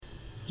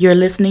You're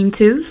listening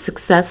to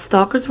Success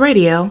Stalkers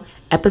Radio,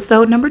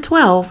 episode number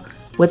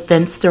 12, with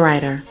Vince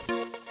DeRuyter.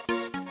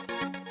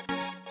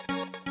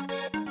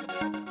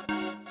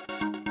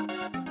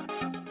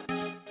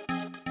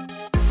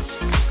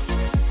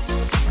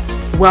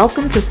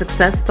 Welcome to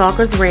Success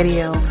Stalkers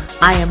Radio.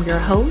 I am your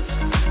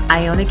host,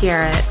 Ioana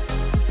Garrett.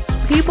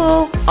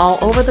 People all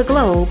over the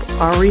globe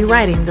are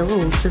rewriting the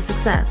rules to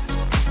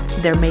success.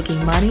 They're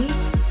making money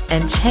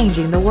and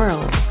changing the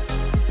world.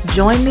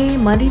 Join me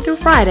Monday through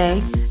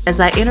Friday as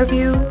I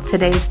interview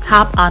today's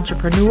top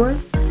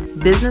entrepreneurs,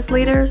 business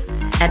leaders,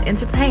 and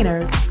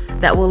entertainers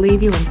that will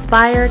leave you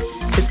inspired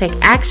to take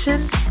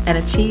action and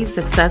achieve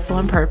success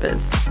on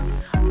purpose.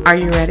 Are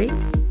you ready?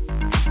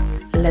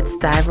 Let's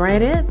dive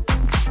right in.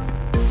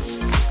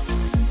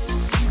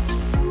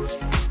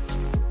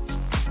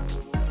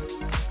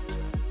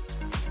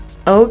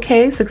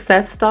 Okay,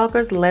 Success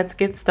Stalkers, let's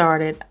get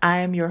started. I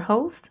am your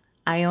host,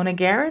 Ioana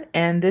Garrett,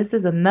 and this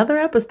is another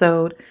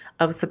episode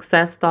of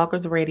Success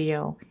Stalkers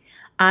Radio.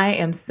 I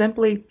am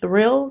simply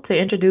thrilled to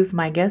introduce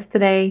my guest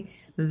today,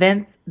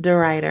 Vince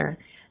DeRuyter.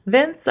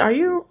 Vince, are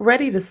you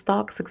ready to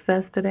stalk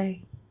success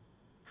today?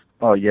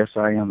 Oh, yes,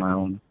 I am,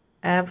 Ioana.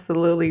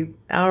 Absolutely.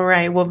 All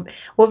right. Well,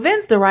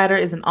 Vince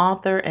DeRuyter is an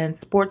author and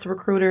sports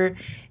recruiter,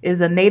 is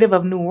a native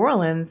of New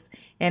Orleans,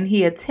 and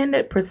he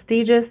attended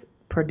prestigious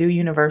Purdue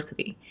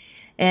University.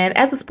 And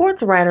as a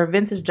sports writer,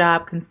 Vince's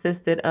job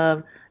consisted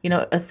of,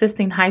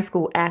 assisting high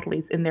school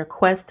athletes in their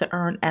quest to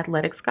earn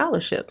athletic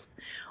scholarships,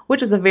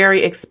 which is a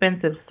very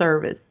expensive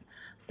service.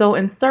 So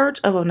in search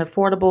of an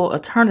affordable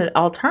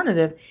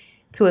alternative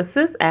to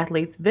assist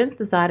athletes, Vince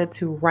decided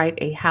to write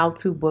a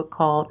how-to book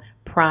called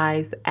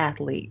Prize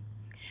Athlete.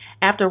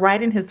 After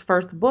writing his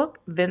first book,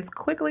 Vince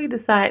quickly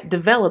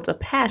developed a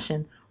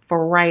passion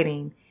for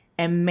writing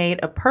and made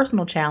a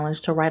personal challenge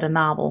to write a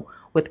novel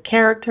with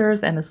characters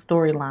and a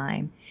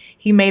storyline.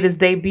 He made his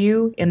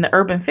debut in the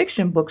urban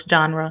fiction books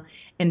genre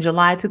in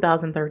July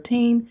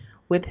 2013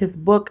 with his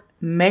book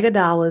Mega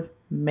Dollars,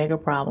 Mega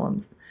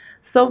Problems.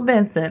 So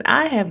Vincent,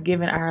 I have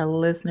given our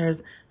listeners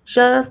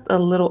just a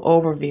little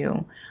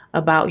overview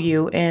about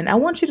you, and I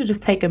want you to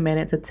just take a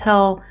minute to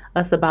tell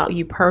us about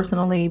you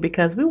personally,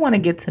 because we want to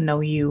get to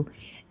know you,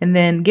 and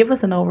then give us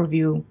an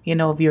overview,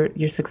 of your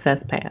success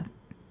path.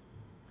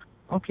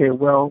 Okay,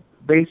 well,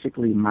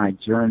 basically my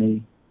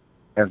journey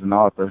as an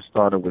author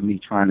started with me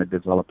trying to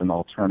develop an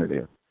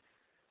alternative.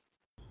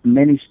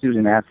 Many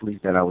student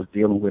athletes that I was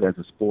dealing with as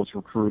a sports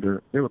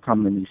recruiter, they were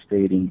coming to me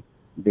stating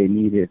they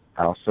needed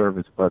our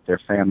service, but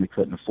their family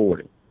couldn't afford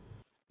it.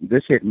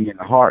 This hit me in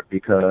the heart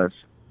because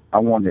I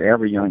wanted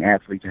every young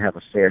athlete to have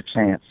a fair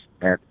chance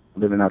at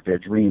living out their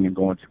dream and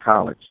going to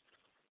college.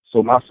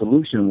 So my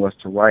solution was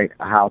to write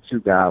a how-to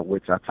guide,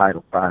 which I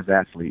titled Prize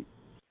Athlete.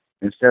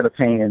 Instead of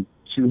paying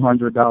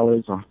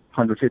 $200 or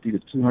 $150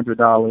 to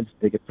 $200,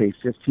 they could pay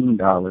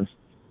 $15,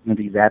 and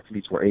these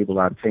athletes were able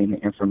to obtain the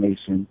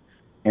information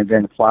and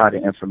then apply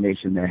the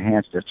information to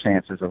enhance their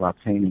chances of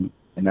obtaining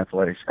an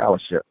athletic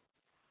scholarship.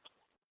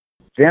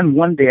 Then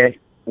one day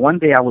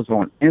I was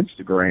on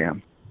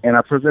Instagram, and I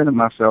presented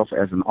myself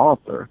as an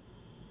author.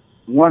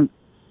 One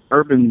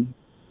urban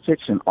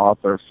fiction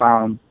author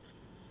found,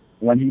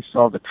 when he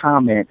saw the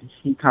comment,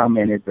 he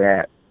commented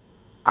that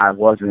I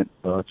wasn't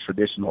a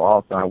traditional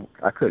author.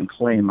 I couldn't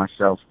claim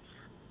myself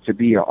to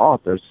be an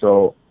author,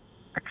 so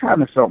I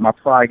kind of felt my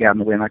pride got in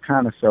the way, and I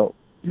kind of felt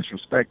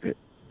disrespected.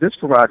 This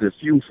provided a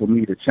fuel for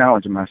me to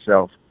challenge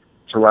myself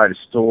to write a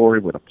story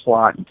with a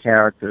plot and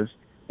characters,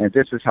 and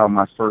this is how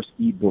my first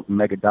ebook,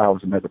 Mega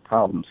Dollars, Mega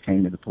Problems,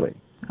 came into play.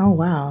 Oh,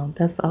 wow.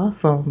 That's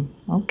awesome.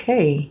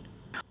 Okay.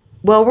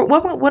 Well,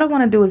 what I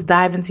want to do is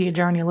dive into your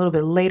journey a little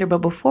bit later, but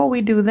before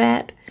we do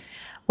that,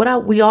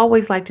 we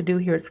always like to do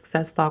here at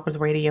Success Stalkers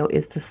Radio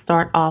is to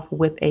start off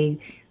with a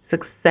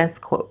success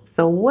quote.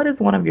 So what is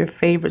one of your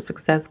favorite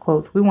success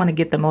quotes? We want to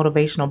get the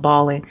motivational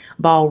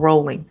ball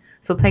rolling.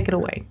 So take it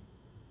away.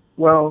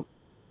 Well,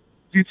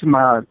 due to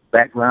my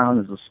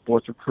background as a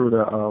sports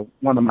recruiter,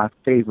 one of my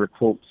favorite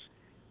quotes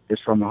is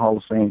from the Hall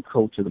of Fame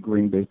coach of the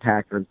Green Bay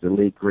Packers, the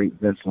late, great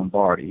Vince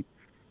Lombardi.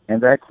 And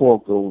that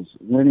quote goes,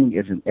 "Winning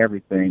isn't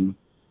everything,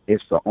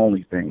 it's the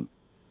only thing."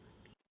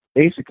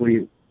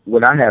 Basically,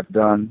 what I have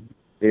done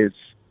is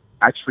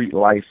I treat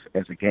life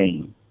as a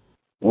game.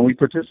 When we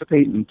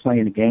participate in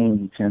playing a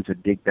game, we tend to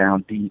dig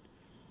down deep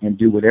and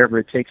do whatever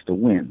it takes to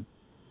win.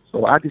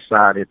 So I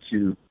decided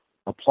to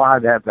apply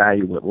that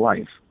value with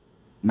life.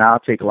 Now I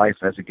take life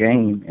as a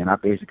game, and I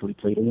basically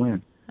play to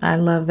win. I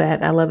love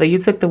that.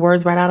 You took the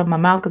words right out of my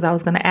mouth, because I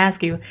was going to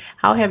ask you,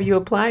 how have you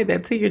applied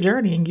that to your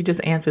journey? And you just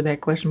answered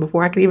that question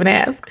before I could even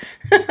ask.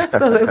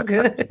 So that's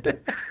good.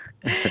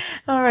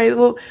 All right.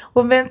 Well,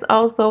 Vince,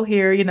 also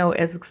here,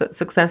 as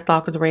Success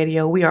Stalkers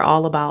Radio, we are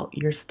all about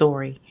your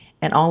story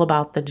and all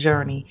about the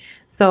journey.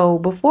 So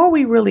before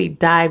we really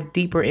dive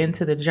deeper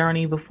into the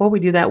journey, before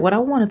we do that, what I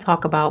want to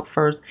talk about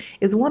first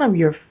is one of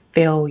your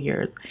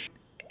failures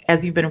as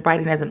you've been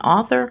writing as an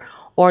author,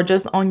 or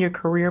just on your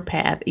career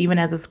path, even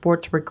as a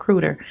sports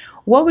recruiter.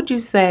 What would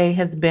you say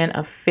has been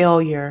a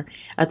failure,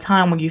 a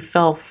time when you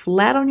fell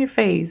flat on your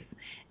face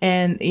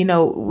And, we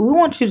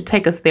want you to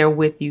take us there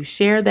with you.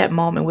 Share that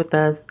moment with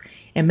us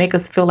and make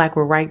us feel like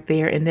we're right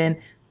there. And then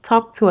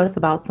talk to us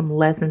about some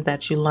lessons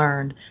that you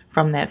learned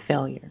from that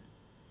failure.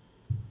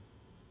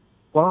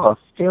 Well, a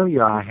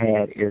failure I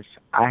had is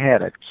I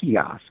had a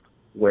kiosk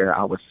where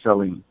I was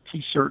selling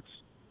T-shirts,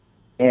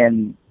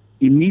 and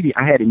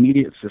I had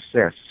immediate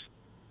success.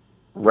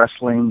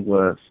 Wrestling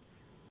was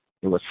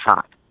it was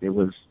hot. It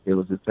was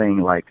a thing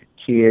like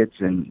kids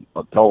and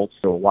adults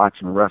were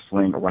watching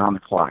wrestling around the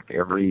clock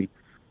every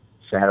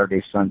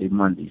Saturday, Sunday,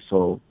 Monday.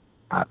 So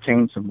I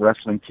obtained some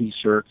wrestling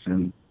T-shirts,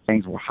 and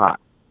things were hot.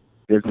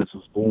 Business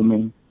was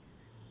booming.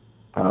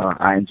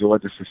 I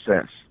enjoyed the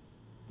success,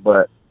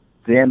 but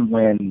then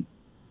when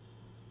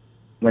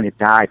it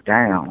died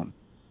down,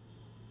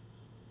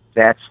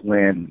 that's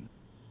when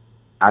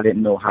I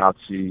didn't know how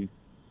to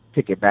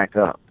pick it back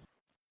up.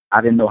 I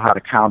didn't know how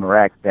to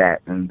counteract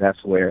that, and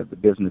that's where the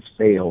business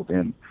failed,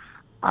 and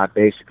I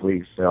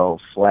basically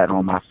fell flat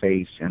on my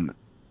face, and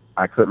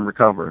I couldn't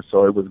recover.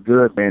 So it was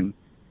good when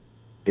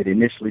it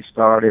initially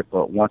started,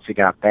 but once it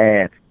got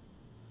bad,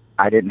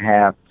 I didn't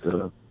have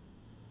the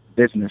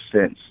business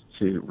sense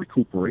to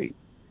recuperate.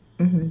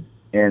 Mhm.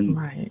 And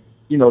Right.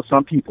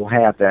 some people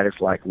have that.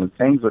 It's like when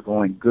things are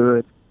going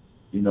good,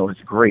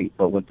 it's great,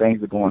 but when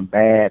things are going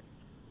bad,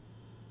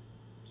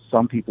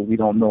 some people, we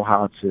don't know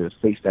how to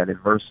face that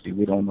adversity.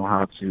 We don't know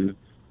how to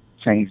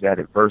change that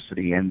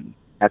adversity. And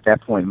at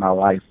that point in my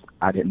life,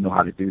 I didn't know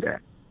how to do that.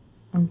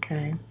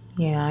 Okay.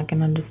 Yeah, I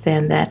can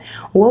understand that.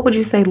 What would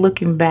you say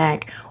looking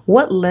back,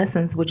 what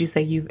lessons would you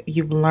say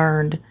you've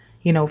learned,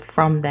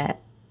 from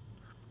that?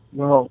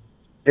 Well,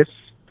 it's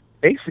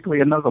basically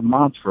another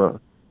mantra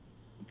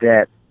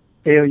that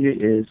failure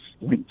is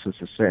linked to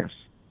success.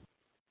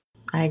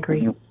 I When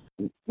agree.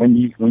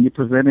 when you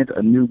presented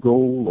a new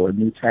goal or a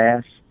new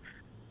task,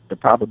 the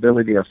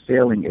probability of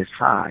failing is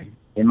high.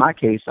 In my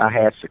case, I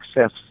had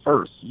success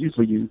first.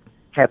 Usually you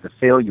have the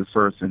failure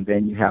first, and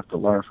then you have to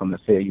learn from the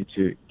failure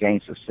to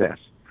gain success.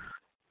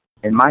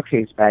 In my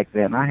case back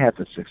then, I had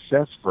the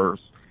success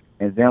first,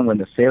 and then when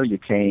the failure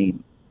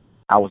came,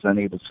 I was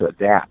unable to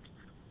adapt.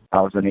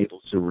 I was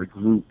unable to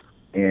regroup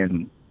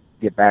and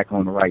get back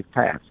on the right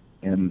path.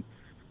 And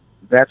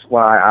that's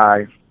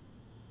why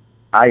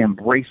I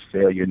embrace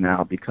failure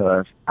now,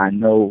 because I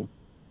know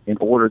in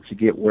order to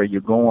get where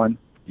you're going,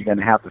 you're going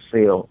to have to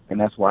fail. And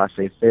that's why I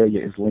say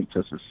failure is linked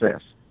to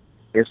success.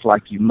 It's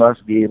like you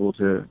must be able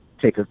to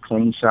take a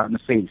clean shot in the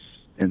face.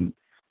 And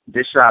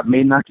this shot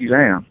may knock you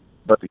down,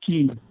 but the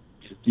key is,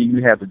 do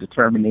you have the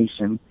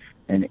determination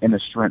and the inner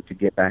strength to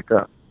get back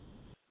up?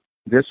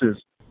 This is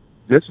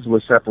this is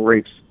what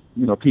separates,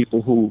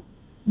 people who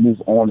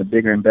move on to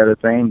bigger and better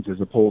things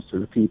as opposed to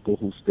the people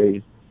who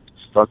stay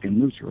stuck in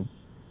neutral.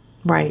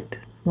 Right,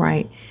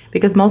 right.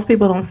 Because most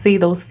people don't see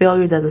those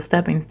failures as a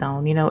stepping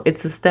stone.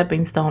 It's a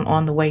stepping stone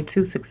on the way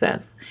to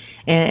success.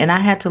 And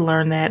I had to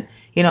learn that.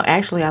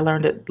 Actually, I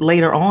learned it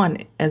later on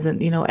as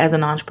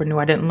an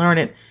entrepreneur. I didn't learn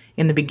it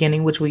in the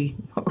beginning, which we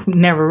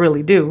never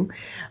really do.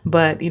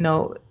 But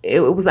it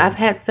was. I've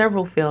had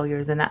several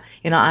failures, and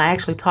I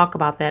actually talk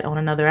about that on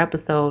another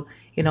episode.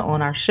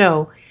 On our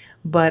show.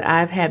 But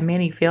I've had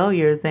many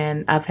failures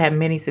and I've had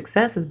many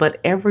successes.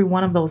 But every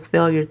one of those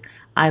failures,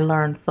 I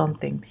learned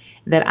something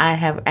that I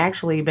have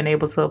actually been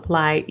able to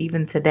apply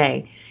even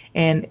today,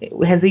 and it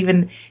has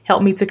even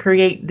helped me to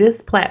create this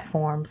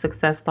platform,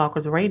 Success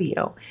Talkers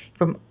Radio,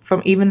 from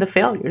even the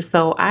failures.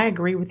 So I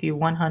agree with you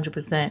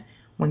 100%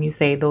 when you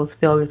say those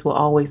failures will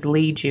always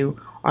lead you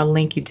or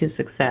link you to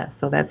success.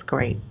 So that's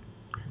great.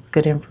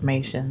 Good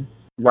information.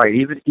 Right.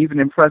 Even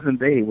in present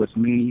day, with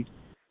me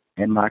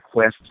and my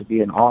quest to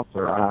be an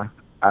author,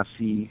 I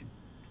see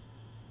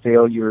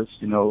failures,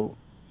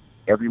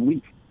 every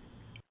week.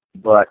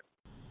 But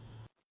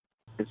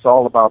it's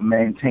all about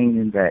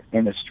maintaining that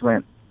inner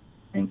strength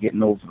and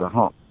getting over the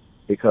hump,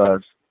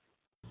 because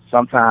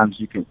sometimes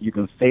you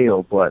can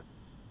fail, but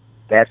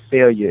that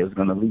failure is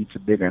going to lead to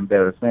bigger and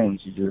better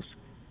things. You just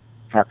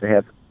have to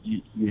have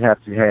you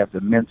have to have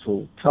the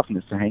mental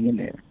toughness to hang in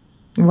there.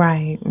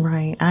 Right,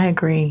 right. I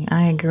agree.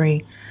 I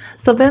agree.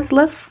 So Vince,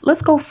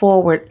 let's go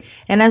forward,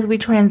 and as we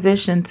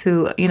transition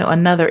to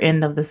another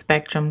end of the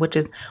spectrum, which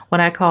is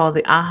what I call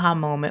the aha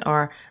moment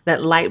or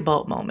that light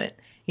bulb moment.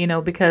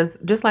 Because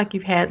just like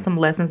you've had some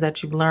lessons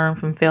that you've learned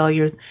from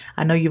failures,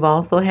 I know you've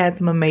also had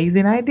some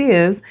amazing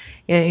ideas,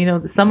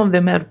 and some of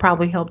them have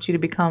probably helped you to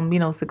become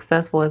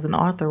successful as an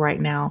author right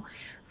now.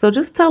 So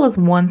just tell us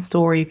one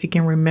story if you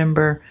can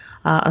remember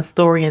a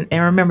story, and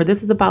remember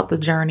this is about the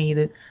journey,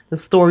 the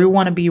story. We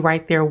want to be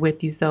right there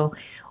with you. So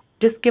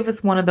just give us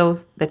one of those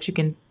that you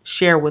can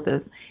share with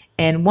us.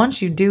 And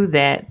once you do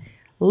that,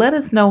 let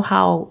us know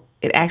how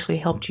it actually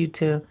helped you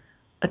to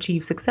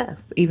achieve success,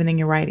 even in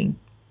your writing.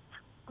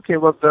 Okay,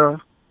 well,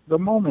 the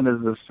moment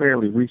is a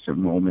fairly recent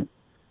moment.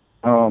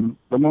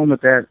 The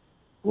moment that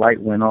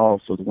light went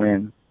off was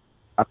when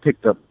I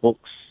picked up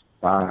books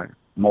by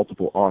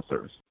multiple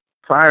authors.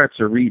 Prior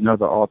to reading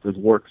other authors'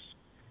 works,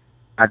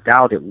 I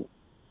doubted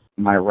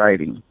my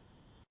writing.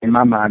 In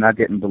my mind, I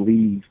didn't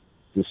believe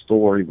the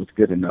story was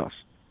good enough.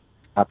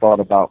 I thought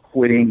about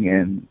quitting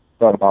and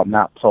thought about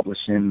not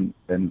publishing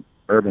an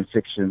urban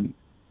fiction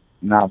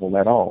novel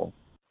at all.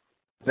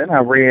 Then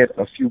I read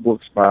a few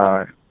books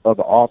by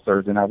other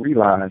authors and I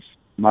realized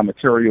my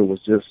material was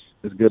just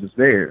as good as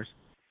theirs.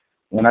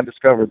 When I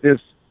discovered this,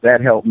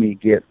 that helped me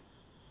get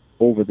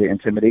over the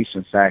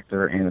intimidation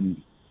factor,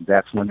 and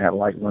that's when that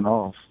light went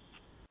off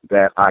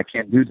that I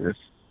can't do this.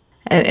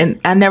 And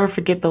I never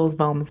forget those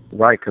moments.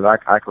 Right, because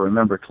I can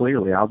remember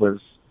clearly. I was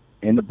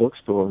in the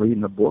bookstore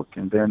reading a book,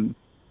 and then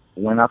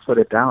when I put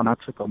it down, I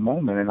took a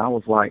moment and I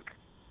was like,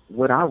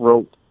 what I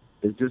wrote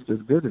is just as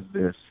good as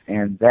this.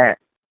 And that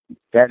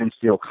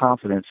instilled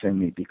confidence in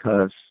me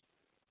because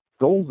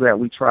goals that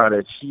we try to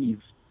achieve,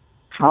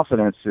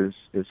 confidence is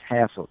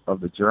half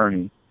of the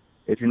journey.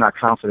 If you're not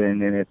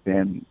confident in it,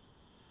 then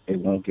it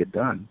won't get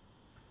done.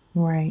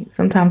 Right.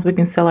 Sometimes we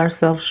can sell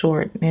ourselves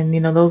short, and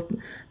those.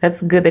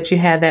 That's good that you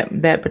had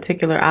that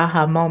particular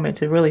aha moment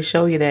to really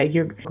show you that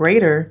you're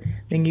greater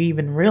than you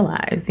even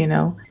realize.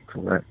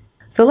 Correct.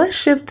 So let's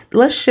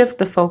shift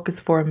the focus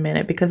for a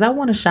minute because I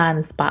want to shine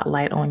the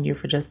spotlight on you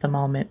for just a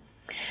moment.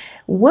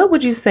 What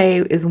would you say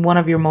is one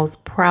of your most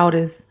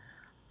proudest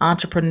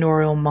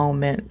entrepreneurial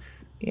moments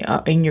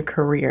in your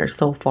career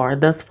so far,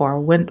 thus far?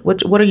 What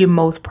are you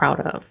most proud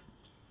of?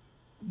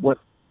 What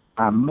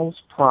I'm most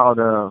proud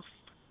of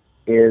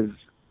is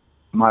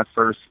my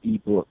first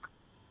ebook,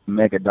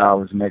 Mega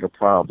Dollars, Mega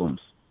Problems.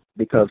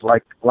 Because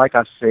like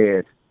I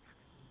said,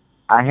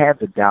 I had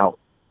the doubt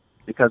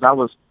because I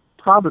was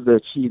probably the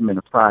achievement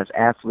of prize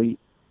athlete,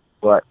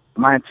 but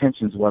my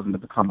intentions wasn't to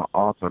become an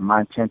author.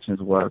 My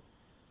intentions was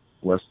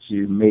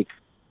to make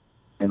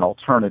an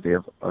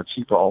alternative, a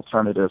cheaper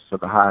alternative for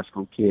the high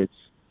school kids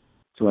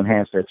to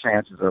enhance their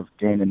chances of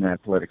gaining an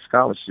athletic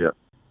scholarship.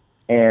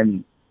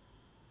 And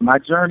my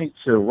journey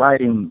to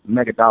writing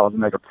Mega Dollars,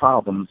 Mega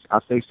Problems, I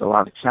faced a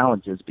lot of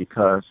challenges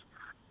because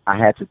I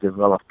had to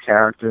develop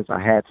characters,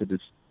 I had to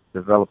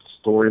develop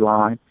a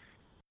storyline,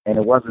 and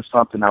it wasn't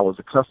something I was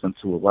accustomed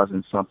to. It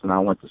wasn't something I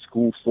went to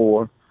school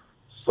for.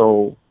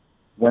 So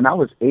when I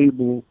was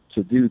able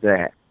to do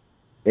that,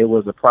 it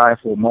was a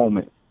prideful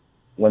moment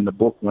when the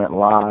book went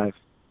live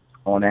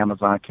on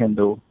Amazon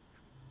Kindle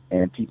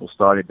and people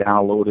started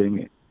downloading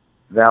it.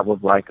 That was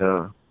like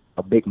a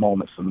big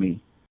moment for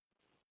me.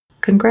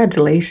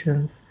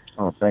 Congratulations.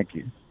 Oh, thank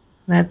you.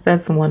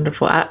 That's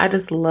wonderful. I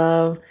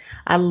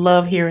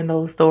love hearing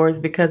those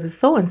stories because it's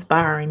so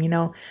inspiring.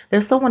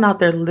 There's someone out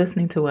there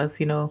listening to us.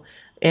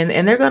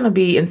 And they're going to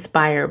be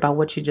inspired by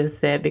what you just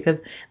said because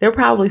they're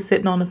probably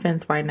sitting on the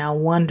fence right now,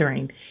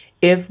 wondering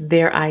if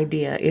their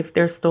idea, if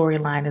their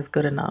storyline is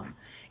good enough.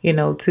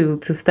 To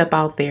step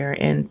out there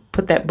and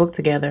put that book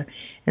together.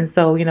 And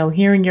so,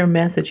 hearing your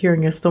message,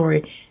 hearing your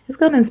story, is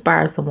going to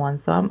inspire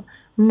someone. So I'm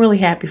really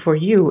happy for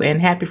you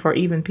and happy for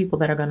even people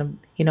that are going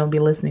to, be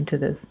listening to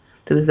this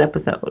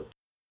episode.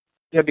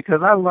 Yeah,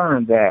 because I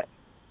learned that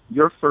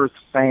your first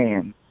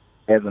fan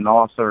as an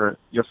author,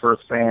 your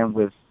first fan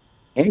with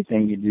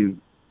anything you do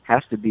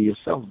has to be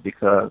yourself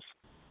because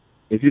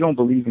if you don't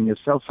believe in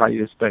yourself, how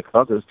you expect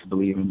others to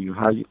believe in you?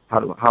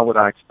 How would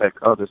I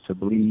expect others to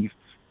believe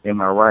in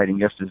my writing?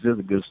 Yes, this is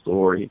a good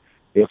story.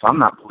 If I'm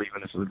not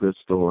believing this is a good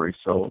story,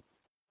 so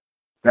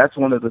that's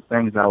one of the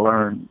things I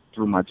learned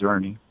through my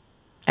journey.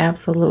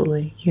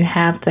 Absolutely. You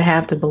have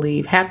to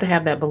believe, have to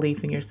have that belief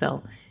in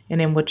yourself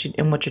and in what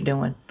you're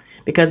doing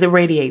because it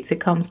radiates,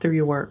 it comes through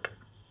your work.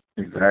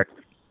 Exactly.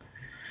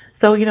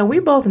 So, we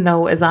both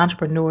know as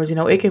entrepreneurs,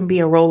 it can be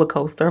a roller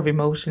coaster of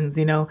emotions.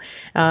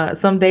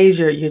 Some days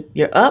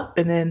you're up,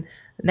 and then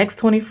the next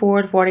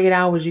 24 to 48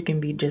 hours you can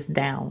be just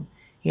down.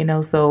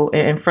 So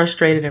and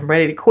frustrated and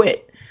ready to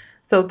quit.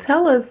 So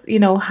tell us,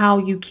 how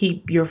you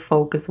keep your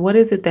focus. What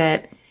is it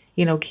that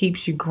keeps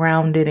you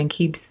grounded and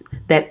keeps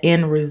that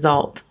end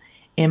result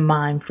in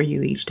mind for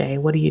you each day?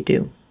 What do you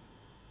do?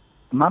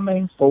 My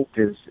main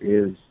focus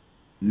is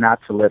not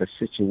to let a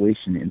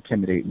situation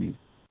intimidate me.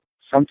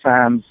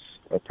 Sometimes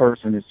a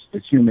person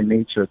it's human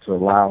nature to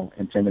allow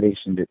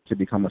intimidation to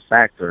become a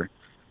factor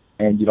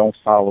and you don't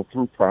follow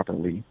through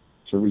properly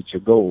to reach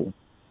your goal.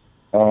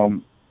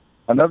 Um,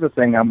 Another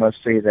thing I must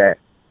say that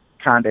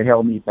kind of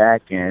held me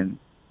back and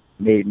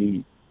made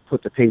me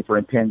put the paper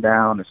and pen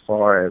down as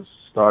far as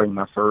starting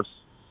my first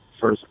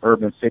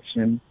urban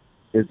fiction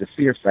is the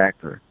fear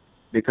factor.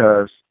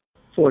 Because,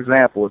 for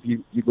example, if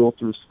you go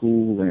through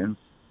school and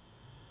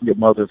your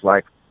mother's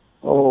like,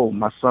 oh,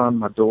 my son,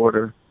 my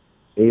daughter,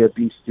 A or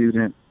B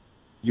student,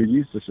 you're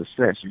used to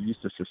success. You're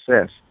used to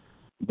success.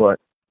 But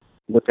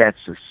with that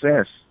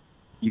success,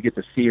 you get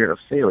the fear of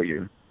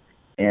failure.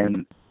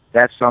 And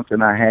that's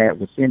something I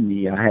had within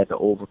me. I had to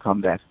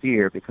overcome that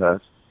fear because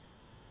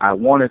I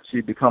wanted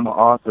to become an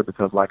author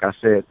because, like I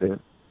said, the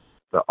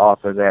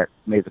author that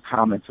made the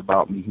comments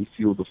about me, he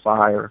fueled the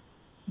fire.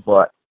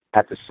 But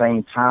at the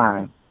same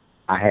time,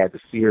 I had the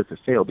fear to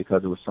fail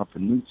because it was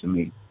something new to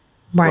me.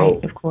 Right,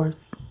 So of course.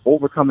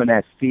 overcoming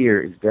that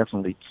fear is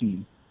definitely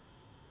key.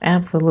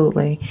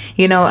 Absolutely.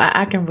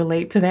 I can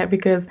relate to that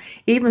because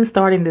even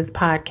starting this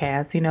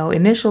podcast,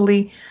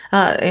 initially,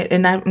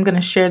 and I'm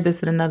going to share this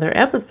in another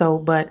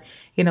episode, but,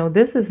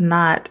 this is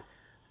not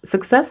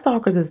Success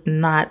Stalkers is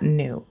not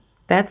new.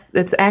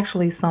 It's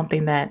actually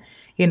something that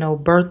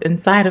birthed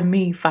inside of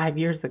me 5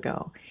 years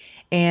ago,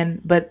 and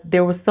but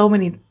there were so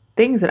many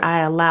things that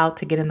I allowed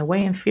to get in the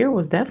way, and fear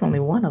was definitely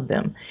one of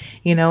them.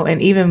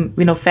 And even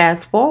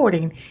fast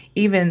forwarding,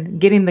 even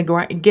getting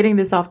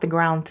this off the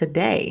ground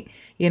today.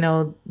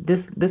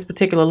 This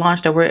particular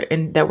launch that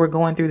we're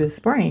going through this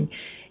spring,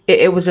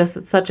 it was just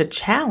such a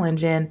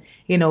challenge, and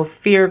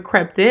fear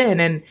crept in,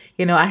 and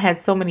I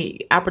had so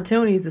many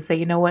opportunities to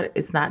say, what,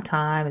 it's not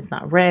time, it's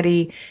not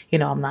ready,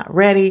 I'm not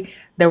ready.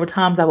 There were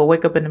times I would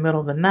wake up in the middle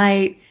of the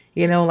night,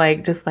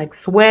 like just like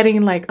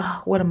sweating, like,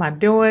 oh, what am I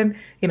doing,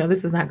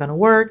 this is not going to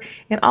work.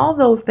 And all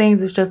those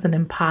things is just an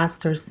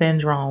imposter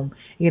syndrome,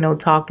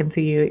 talking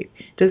to you,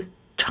 just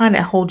trying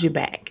to hold you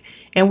back.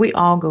 And we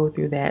all go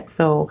through that.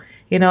 So,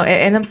 and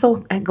I'm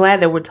so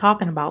glad that we're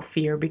talking about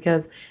fear,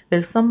 because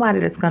there's somebody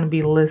that's going to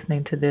be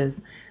listening to this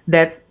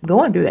that's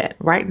going through that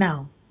right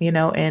now,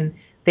 and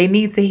they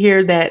need to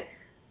hear that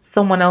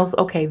someone else,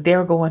 okay,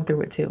 they're going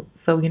through it too.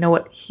 So, you know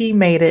what? He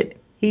made it,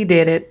 he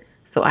did it,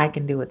 so I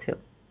can do it too.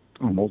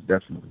 Oh, most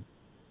definitely.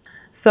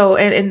 So,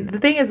 and the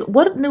thing is,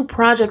 what new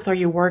projects are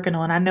you working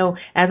on? I know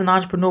as an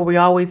entrepreneur, we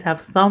always have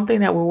something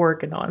that we're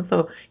working on.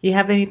 So, you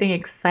have anything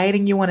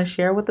exciting you want to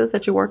share with us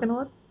that you're working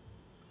on?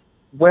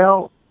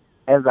 Well,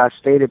 as I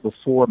stated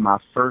before, my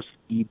first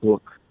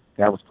ebook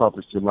that was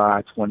published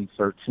July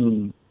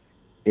 2013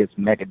 is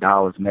Mega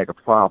Dollars, Mega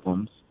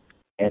Problems.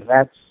 And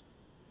that's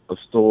a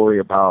story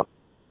about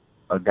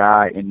a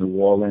guy in New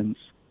Orleans.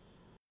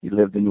 He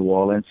lived in New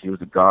Orleans. He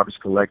was a garbage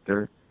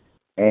collector.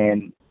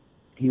 And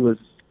he's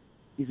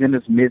in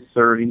his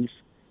mid-30s,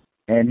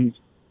 and he's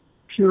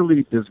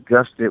purely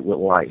disgusted with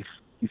life.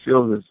 He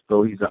feels as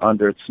though he's an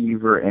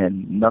underachiever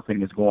and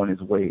nothing is going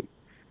his way.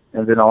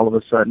 And then all of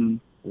a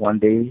sudden, one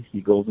day,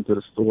 he goes into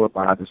the store,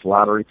 buys this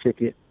lottery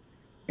ticket,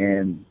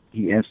 and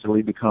he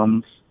instantly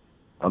becomes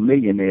a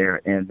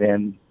millionaire. And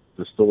then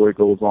the story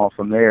goes on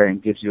from there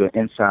and gives you an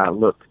inside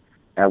look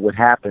at what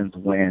happens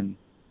when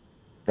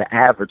the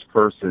average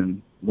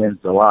person wins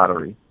the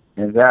lottery.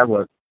 And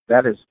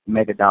that is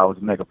Mega Dollars,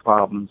 Mega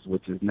Problems,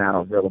 which is now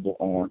available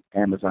on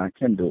Amazon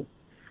Kindle.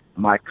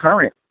 My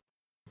current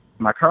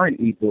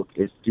ebook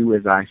is Do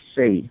As I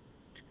Say,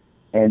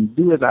 and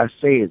Do As I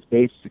Say is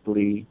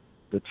basically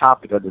the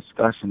topic of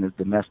discussion is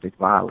domestic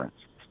violence.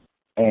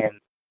 And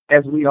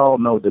as we all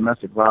know,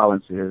 domestic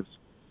violence is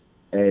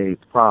a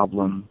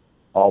problem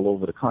all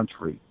over the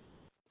country.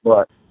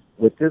 But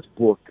with this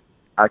book,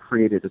 I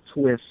created a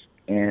twist,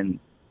 and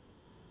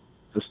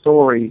the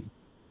story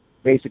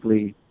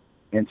basically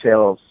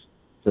entails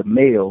the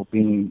male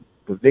being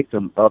the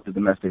victim of the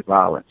domestic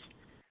violence.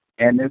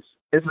 And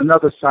it's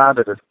another side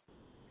of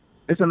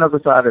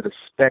the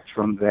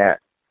spectrum that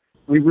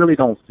we really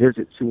don't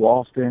visit too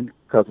often,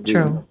 because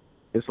True.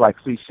 it's like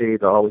cliche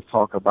to always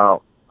talk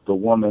about the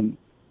woman,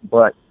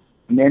 but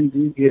men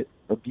do get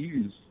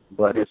abused,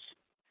 but it's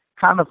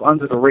kind of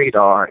under the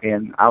radar,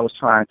 and I was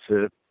trying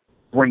to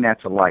bring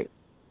that to light.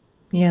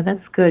 Yeah,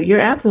 that's good.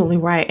 You're absolutely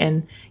right,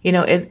 and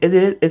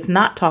it's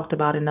not talked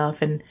about enough,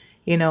 and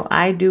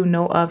I do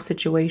know of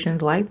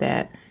situations like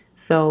that,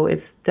 so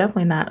it's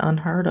definitely not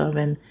unheard of,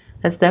 and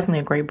that's definitely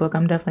a great book.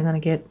 I'm definitely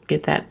going to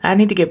get that. I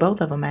need to get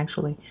both of them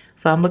actually.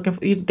 So I'm looking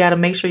for, you got to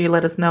make sure you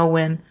let us know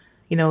when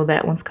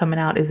that one's coming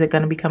out. Is it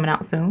going to be coming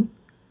out soon?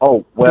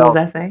 Oh, Do as well,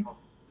 I say.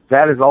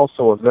 that is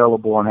also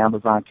available on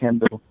Amazon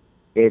Kindle.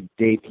 It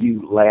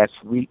debuted last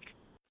week,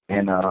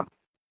 and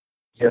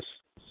yes,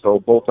 so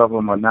both of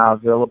them are now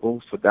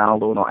available for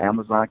download on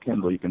Amazon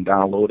Kindle. You can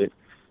download it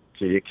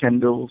to your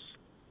Kindles,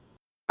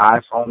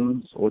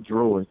 iPhones, or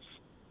Droids.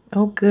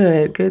 Oh,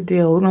 good, good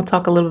deal. We're going to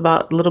talk a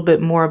little bit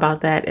more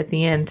about that at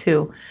the end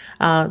too.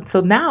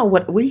 So now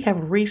what we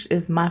have reached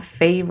is my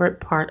favorite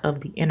part of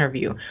the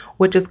interview,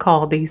 which is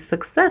called the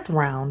success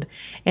round.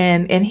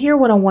 And here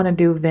what I want to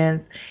do,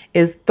 Vince,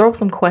 is throw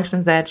some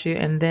questions at you,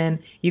 and then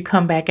you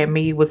come back at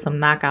me with some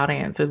knockout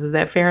answers. Is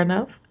that fair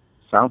enough?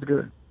 Sounds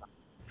good.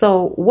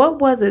 So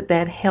what was it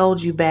that held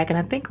you back? And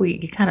I think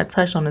you kind of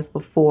touched on this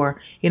before.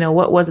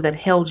 What was it that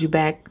held you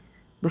back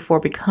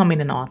before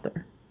becoming an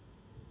author?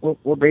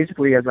 Well,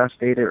 basically, as I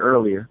stated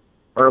earlier,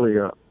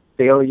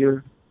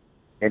 failure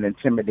and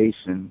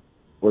intimidation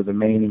were the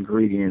main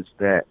ingredients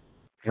that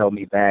held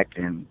me back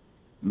and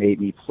made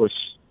me push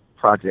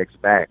projects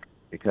back,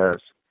 because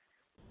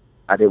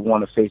I didn't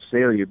want to face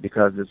failure,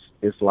 because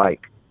it's like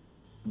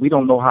we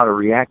don't know how to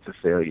react to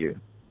failure,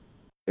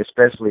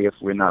 especially if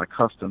we're not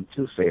accustomed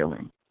to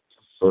failing.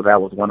 So that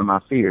was one of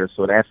my fears.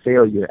 So that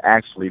failure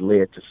actually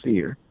led to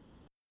fear.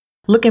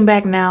 Looking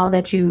back now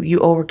that you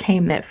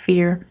overcame that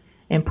fear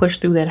and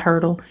pushed through that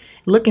hurdle,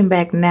 looking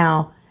back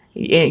now,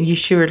 you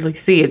surely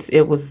see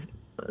it was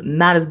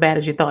not as bad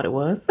as you thought it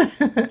was.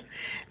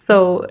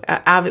 So,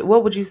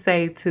 what would you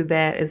say to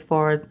that as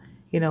far as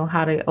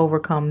how to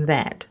overcome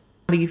that?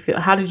 How do you feel?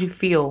 How did you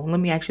feel? Let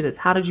me ask you this: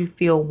 how did you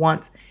feel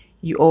once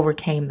you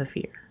overcame the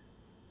fear?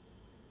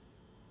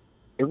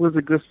 It was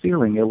a good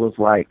feeling. It was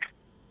like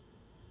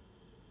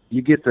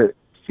you get the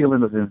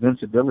feeling of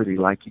invincibility,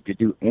 like you could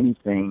do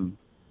anything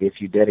if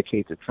you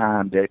dedicate the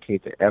time,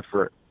 dedicate the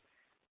effort,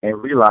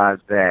 and realize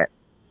that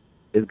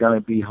it's going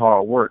to be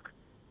hard work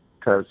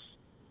because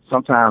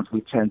sometimes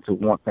we tend to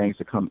want things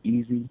to come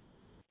easy,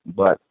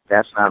 but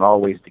that's not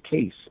always the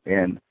case.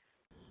 And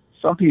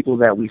some people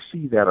that we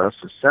see that are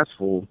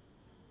successful,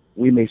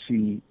 we may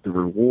see the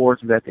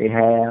rewards that they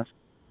have,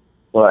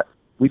 but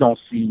we don't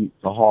see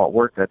the hard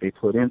work that they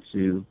put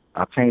into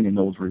obtaining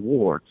those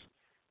rewards.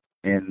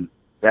 And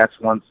that's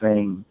one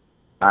thing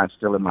I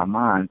instill in my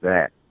mind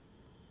that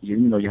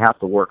you have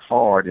to work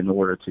hard in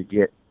order to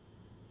get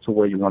to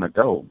where you want to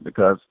go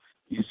because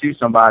you see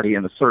somebody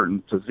in a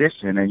certain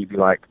position and you be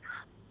like,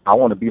 I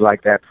want to be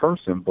like that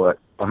person, but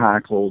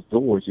behind closed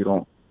doors you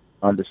don't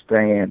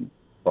understand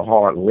the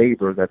hard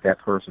labor that that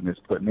person is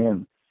putting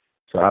in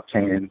to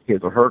obtain his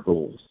or her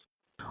goals.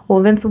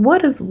 Well, Vince,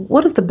 what is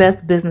the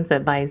best business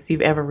advice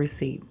you've ever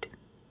received?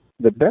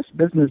 The best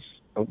business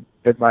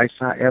advice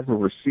I ever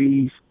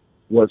received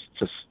was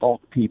to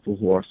stalk people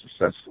who are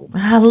successful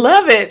I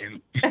love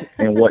it.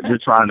 in what you're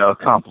trying to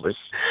accomplish.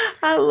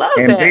 I love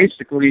And that.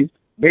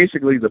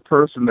 basically, the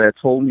person that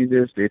told me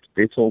this,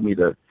 they told me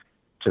to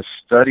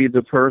study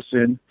the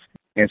person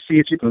and see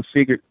if you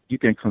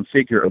can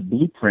configure a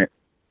blueprint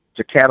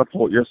to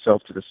catapult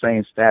yourself to the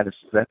same status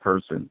as that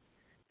person.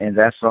 And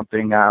that's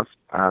something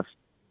I've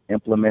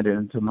implemented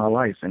into my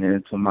life and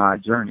into my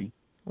journey.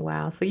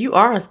 Wow. So you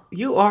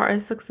are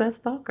a success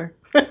stalker.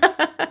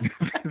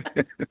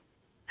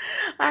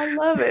 I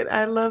love it.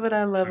 I love it.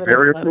 I love it.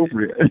 Very I love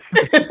appropriate.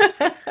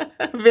 it.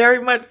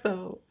 Very much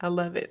so. I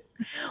love it.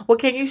 Well,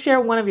 can you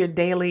share one of your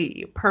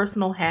daily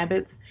personal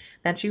habits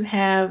that you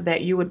have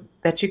that you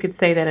could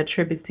say that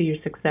attributes to your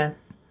success?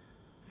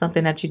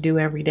 Something that you do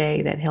every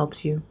day that helps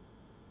you.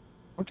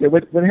 Okay,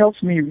 what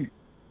helps me,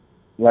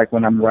 like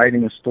when I'm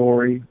writing a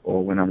story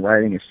or when I'm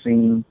writing a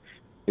scene,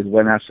 is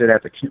when I sit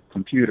at the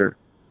computer,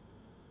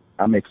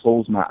 I may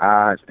close my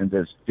eyes and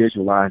just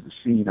visualize the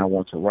scene I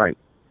want to write.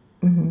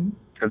 Mhm.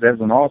 Because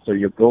as an author,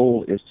 your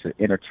goal is to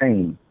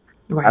entertain.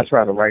 I Right.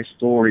 try to write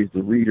stories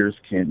the readers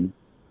can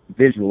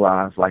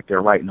visualize like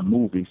they're writing a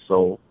movie.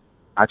 So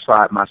I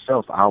try it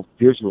myself. I'll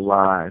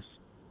visualize,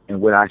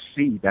 and what I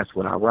see, that's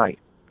what I write.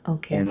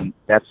 Okay. And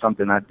that's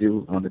something I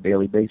do on a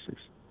daily basis.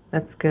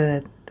 That's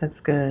good. That's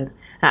good.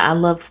 I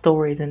love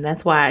stories, and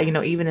that's why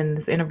even in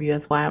this interview,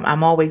 that's why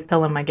I'm always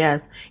telling my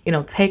guests,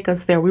 take us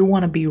there. We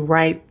want to be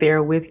right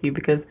there with you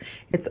because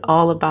it's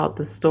all about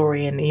the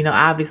story, and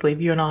obviously, if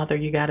you're an author,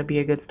 you got to be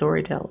a good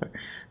storyteller.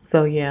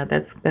 So yeah,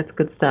 that's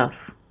good stuff.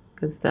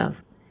 Good stuff.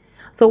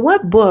 So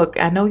what book?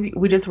 I know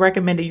we just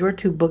recommended your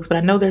two books, but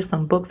I know there's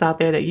some books out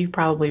there that you've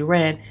probably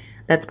read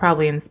that's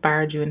probably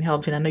inspired you and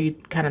helped you. And I know you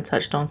kind of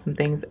touched on some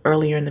things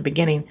earlier in the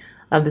beginning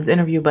of this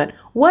interview, but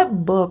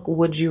what book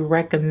would you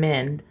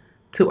recommend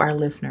to our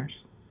listeners?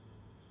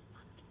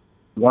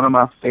 One of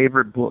my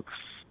favorite books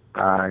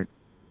I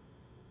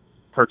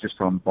purchased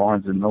from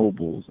Barnes and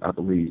Nobles, I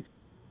believe,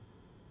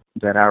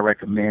 that I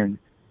recommend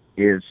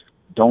is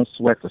Don't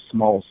Sweat the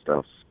Small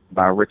Stuff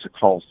by Richard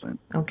Carlson.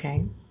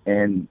 Okay.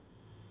 And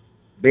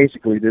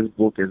basically this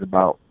book is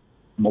about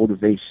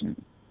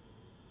motivation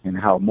and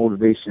how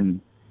motivation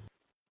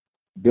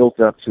built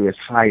up to its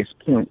highest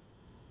point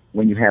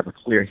when you have a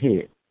clear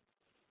head.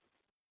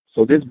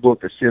 So this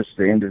book assists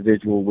the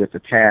individual with the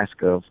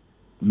task of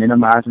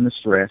minimizing the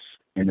stress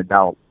and the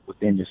doubt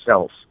within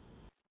yourself.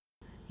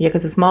 Yeah,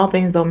 because the small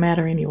things don't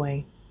matter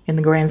anyway in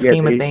the grand Yeah,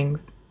 scheme of things.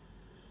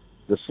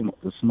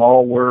 the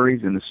small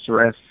worries and the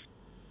stress,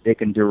 they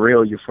can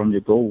derail you from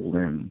your goal,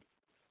 and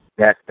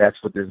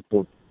that's what this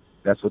book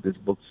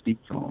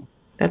speaks on.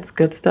 That's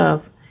good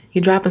stuff.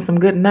 You're dropping some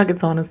good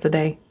nuggets on us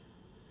today.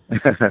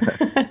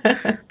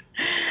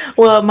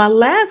 Well, my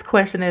last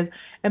question is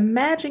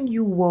imagine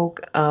you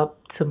woke up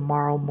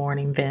tomorrow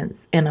morning, Vince,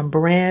 in a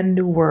brand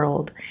new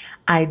world,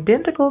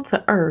 identical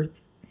to Earth,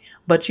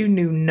 but you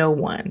knew no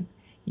one.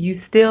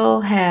 You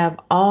still have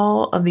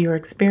all of your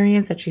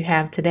experience that you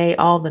have today,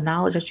 all the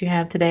knowledge that you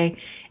have today,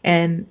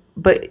 and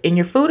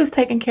your food is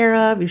taken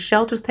care of, your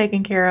shelter's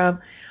taken care of,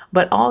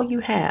 but all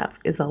you have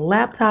is a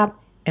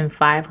laptop and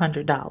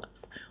 $500.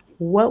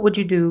 What would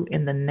you do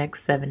in the next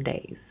 7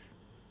 days?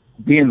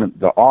 Being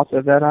the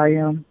author that I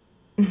am,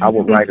 I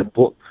would write a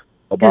book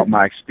about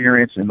my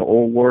experience in the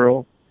old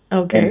world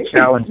and Okay. the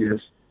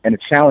challenges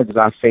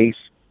I face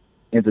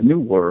in the new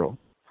world.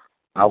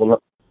 I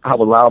will I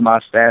will allow my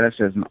status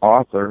as an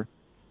author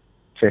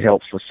to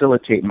help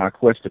facilitate my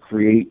quest to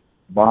create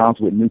bonds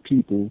with new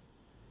people,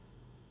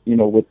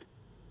 with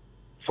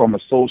from a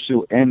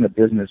social and a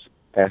business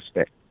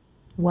aspect.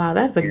 Wow,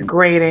 that's a And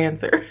great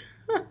answer.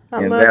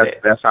 I and love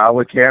it. that's how I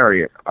would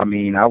carry it. I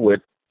mean, I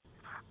would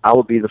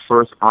be the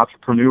first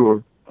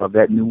entrepreneur of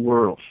that new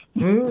world.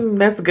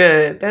 That's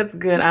good. That's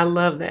good. I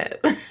love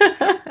that.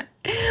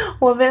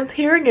 Well, Vince,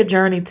 hearing your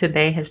journey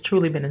today has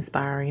truly been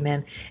inspiring,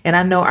 and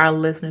I know our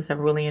listeners have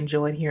really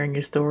enjoyed hearing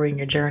your story and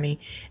your journey.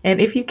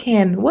 And if you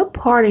can, what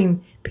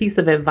parting piece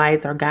of advice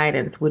or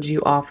guidance would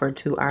you offer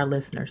to our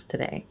listeners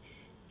today?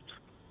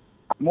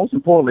 Most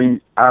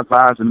importantly, I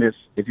advise them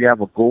if you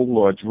have a goal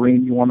or a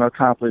dream you want to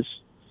accomplish,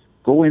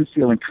 go in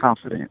feeling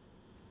confident.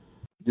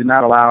 Do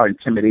not allow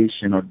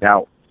intimidation or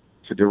doubt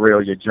to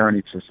derail your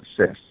journey to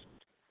success.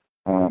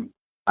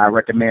 I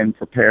recommend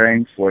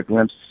preparing for a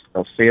glimpse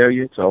of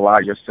failure to allow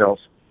yourself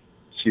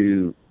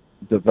to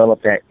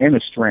develop that inner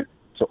strength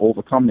to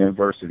overcome the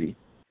adversity.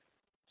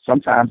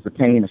 Sometimes the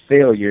pain of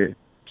failure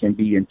can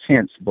be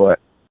intense, but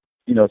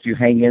if you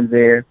hang in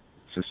there,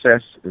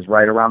 success is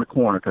right around the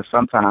corner. Because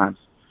sometimes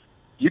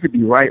you could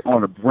be right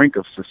on the brink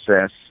of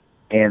success,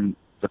 and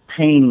the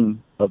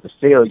pain of the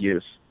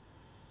failures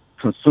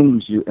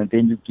consumes you, and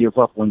then you give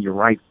up when you're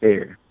right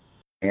there.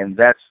 And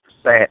that's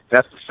sad.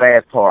 That's the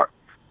sad part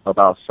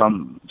about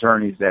some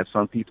journeys that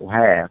some people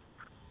have.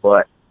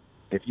 But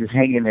if you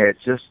hang in there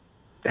just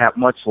that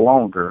much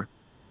longer,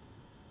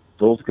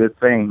 those good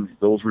things,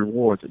 those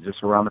rewards are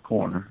just around the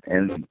corner.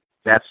 And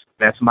that's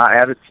my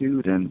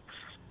attitude, and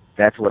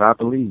that's what I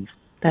believe.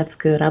 That's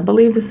good. I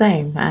believe the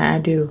same. I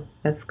do.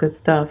 That's good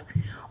stuff.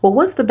 Well,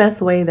 what's the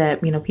best way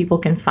that people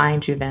can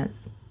find you, Vince?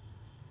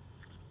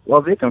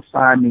 Well, they can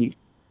find me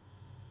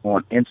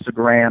on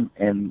Instagram,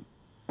 and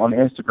on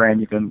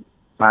Instagram you can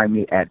find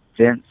me at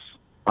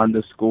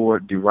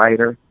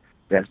Vince_DeRuyter.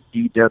 That's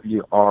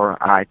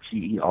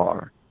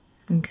DWRITER.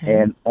 Okay.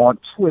 And on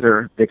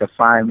Twitter they can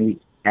find me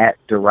at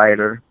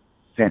DeRuyter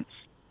Vince.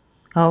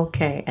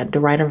 Okay, at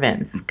DeRuyter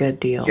Vince.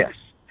 Good deal. Yes.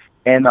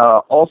 And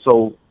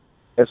also,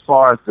 as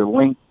far as the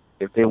link,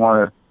 if they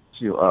want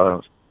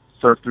to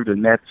surf through the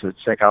net to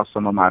check out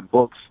some of my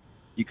books,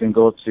 you can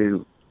go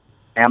to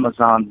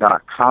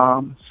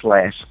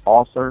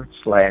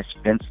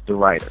Amazon.com/author/Vince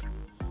DeRuyter.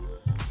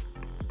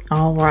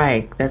 All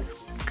right, that's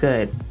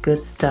good.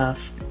 Good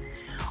stuff.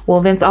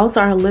 Well, Vince,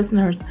 also our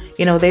listeners,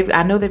 I know they've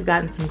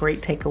gotten some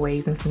great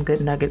takeaways and some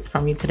good nuggets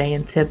from you today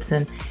and tips,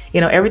 and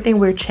everything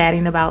we're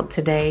chatting about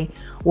today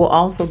will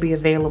also be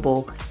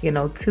available,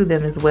 to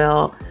them as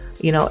well,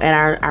 at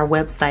our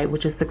website,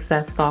 which is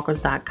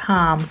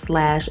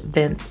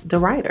successstalkers.com/Vince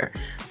DeRuyter.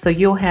 So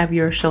you'll have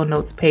your show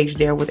notes page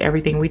there with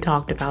everything we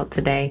talked about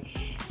today,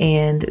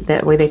 and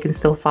that way they can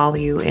still follow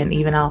you, and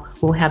even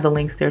we'll have the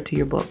links there to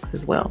your books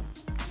as well.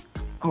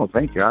 Oh,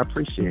 thank you. I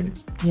appreciate it.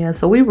 Yeah,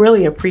 so we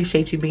really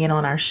appreciate you being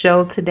on our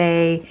show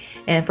today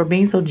and for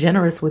being so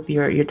generous with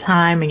your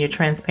time and your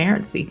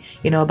transparency,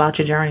 about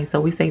your journey. So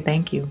we say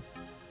thank you.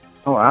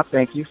 Oh, I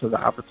thank you for the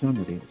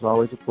opportunity. It's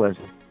always a pleasure.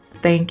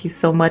 Thank you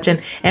so much.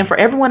 And for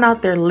everyone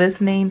out there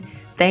listening,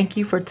 thank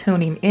you for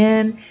tuning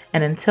in.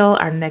 And until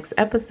our next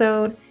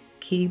episode,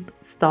 keep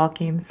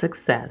stalking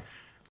success.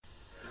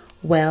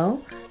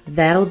 Well,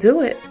 that'll do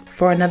it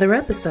for another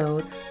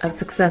episode of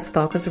Success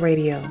Stalkers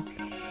Radio.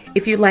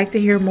 If you'd like to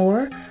hear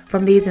more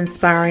from these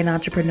inspiring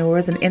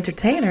entrepreneurs and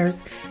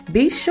entertainers,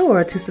 be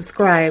sure to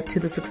subscribe to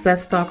the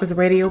Success Stalkers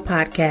Radio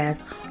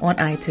podcast on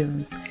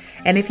iTunes.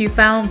 And if you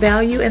found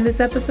value in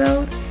this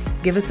episode,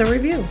 give us a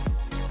review,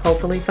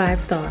 hopefully 5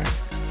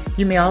 stars.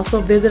 You may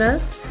also visit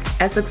us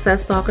at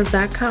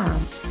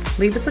successstalkers.com.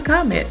 Leave us a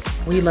comment.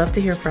 We'd love to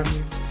hear from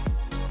you.